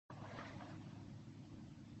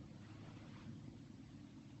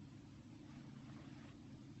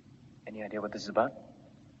Any idea what this is about?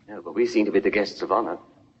 No, but we seem to be the guests of honor.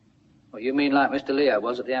 Well, you mean like Mr. Leo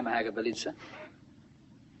was at the Haggard village, sir?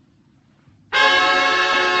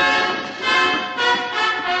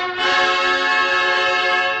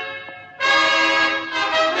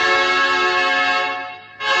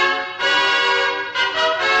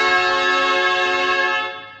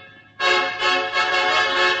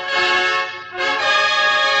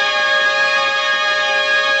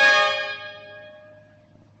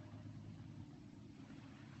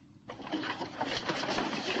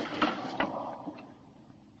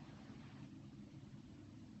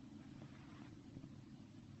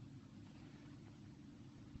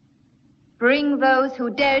 Bring those who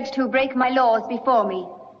dared to break my laws before me.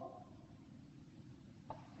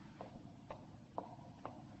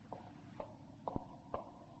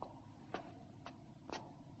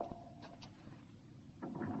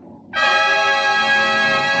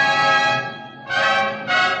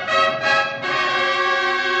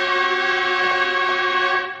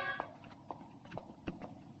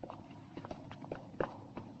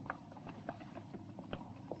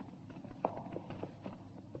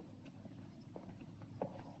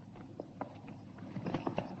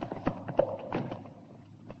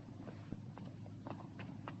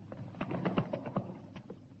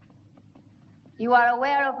 You are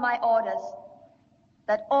aware of my orders,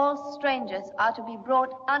 that all strangers are to be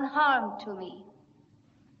brought unharmed to me.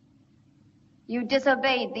 You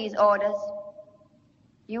disobeyed these orders.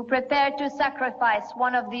 You prepared to sacrifice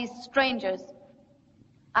one of these strangers.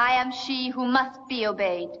 I am she who must be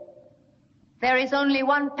obeyed. There is only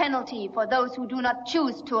one penalty for those who do not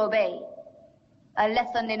choose to obey. A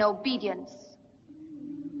lesson in obedience.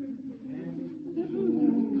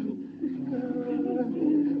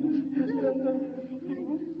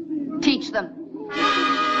 Teach them.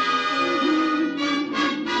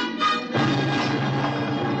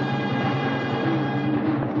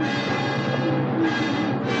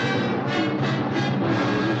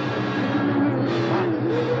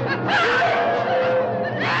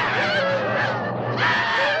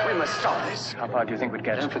 We must stop this. How far do you think we'd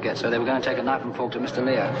get? Don't forget, sir, they were going to take a knife and fork to Mr.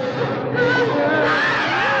 Leo.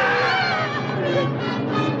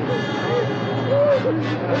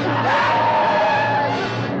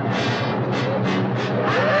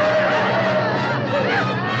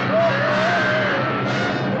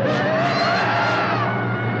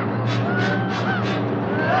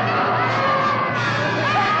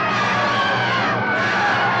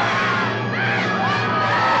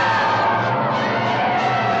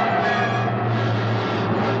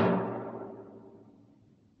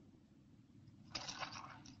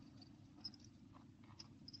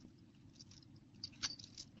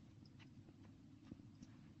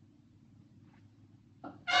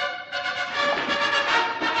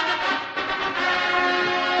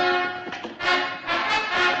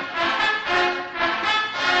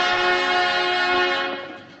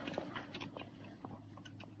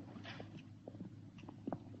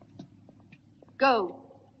 Go.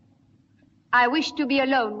 I wish to be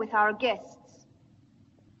alone with our guests.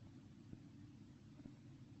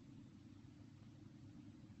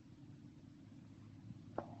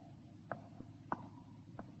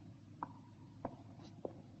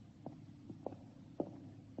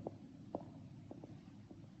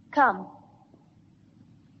 Come.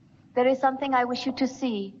 There is something I wish you to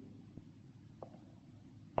see.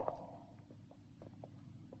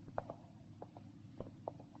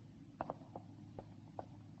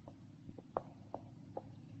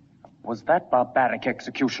 Was that barbaric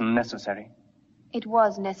execution necessary? It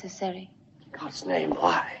was necessary. In God's name,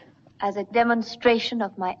 why? As a demonstration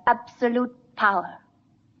of my absolute power.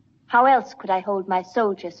 How else could I hold my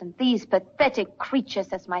soldiers and these pathetic creatures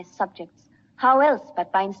as my subjects? How else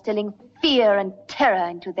but by instilling fear and terror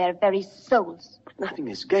into their very souls? But nothing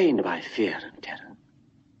is gained by fear and terror.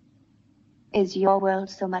 Is your world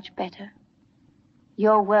so much better?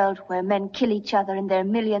 Your world where men kill each other in their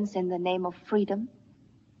millions in the name of freedom?